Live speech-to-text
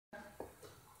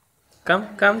कम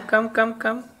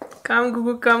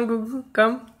गुगू, कम गुगू,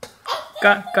 कम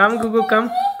कम गुगू, कम।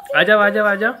 आ जाओ, आ जाओ,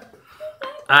 आ जाओ,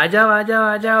 आ जाओ, आ जाओ,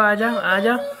 आ जाओ, आ जाओ, आ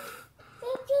जाओ,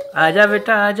 आजा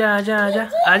बेटा, आजा, आजा, आजा,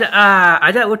 आजा,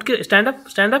 आजा, उठ के stand up,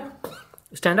 stand up,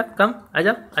 stand up, कम, आ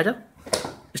जाओ, आ जाओ,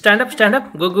 stand up, stand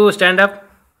up, Gugu, stand up,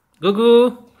 Gugu,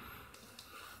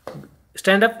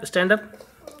 stand up, stand up,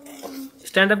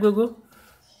 stand up, Gugu,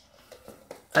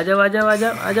 आ जाओ, आ जाओ, आ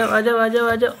जाओ, आ जाओ, आ जाओ, आ जाओ,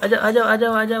 आ जाओ, आ जाओ, आ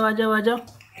जाओ, आ जाओ, आ जाओ, आ जाओ,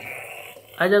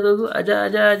 आ जाओ, गुगू, आजा,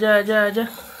 आजा, आजा, आजा, आजा,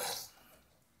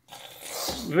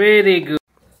 वेरी गुड,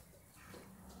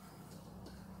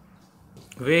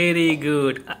 वेरी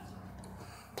गुड,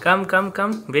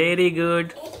 कम, very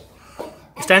good,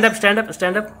 stand up, stand up,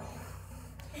 stand up,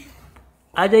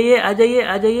 आ जाइए, आ जाइए,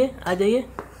 आ जाइए, आ जाइए,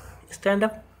 स्टैंड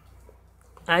अप,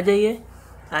 आ जाइए,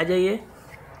 आ जाइए,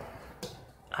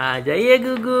 आ जाइए,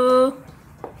 Gugu,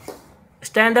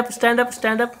 stand up, stand up,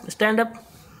 stand up, stand up,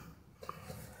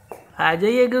 आ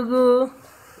जाइए, गुगू,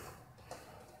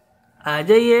 आ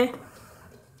जाइए,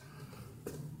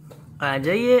 आ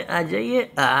जाइए, आ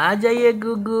जाइए, आ जाइए,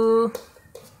 गुगू,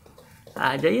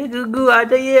 आ जाइए, गुगू, आ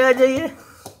जाइए, आ जाइए,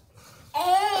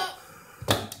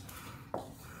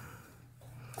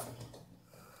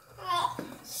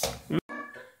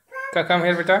 कम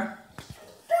हियर बेटा,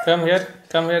 come here,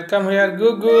 come here, come here,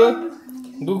 Gugu,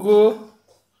 Gugu,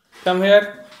 come here,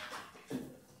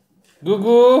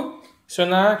 Gugu,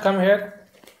 सोना, कम हियर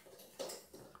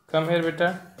बेटा,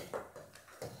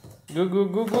 Gugu,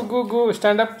 Gugu, Gugu,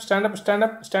 stand up, stand up, stand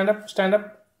up, stand up, stand up,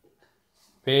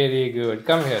 very good,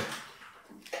 come here,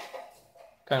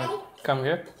 come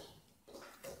here,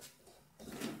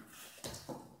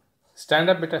 stand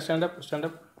up बेटा, stand up, stand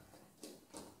up,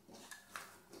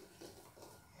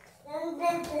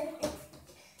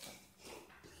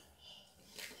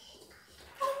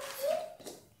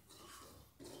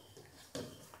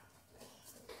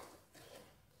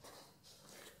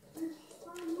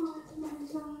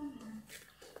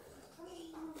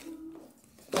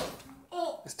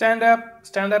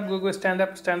 stand up, Gugu, stand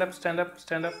up, stand up, stand up,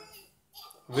 stand up.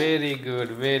 Very good,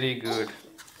 very good,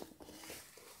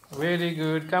 very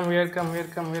good. Come here, come here,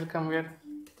 come here, come here.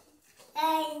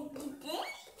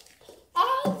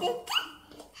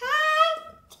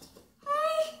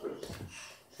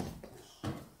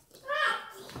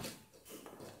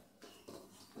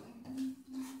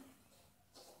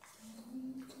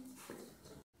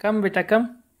 Come, beta,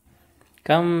 come.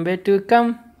 Come, betu,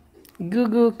 come.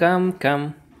 Gugu, come,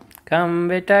 come. Come,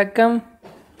 beta, come.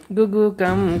 Gugu,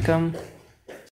 come, come.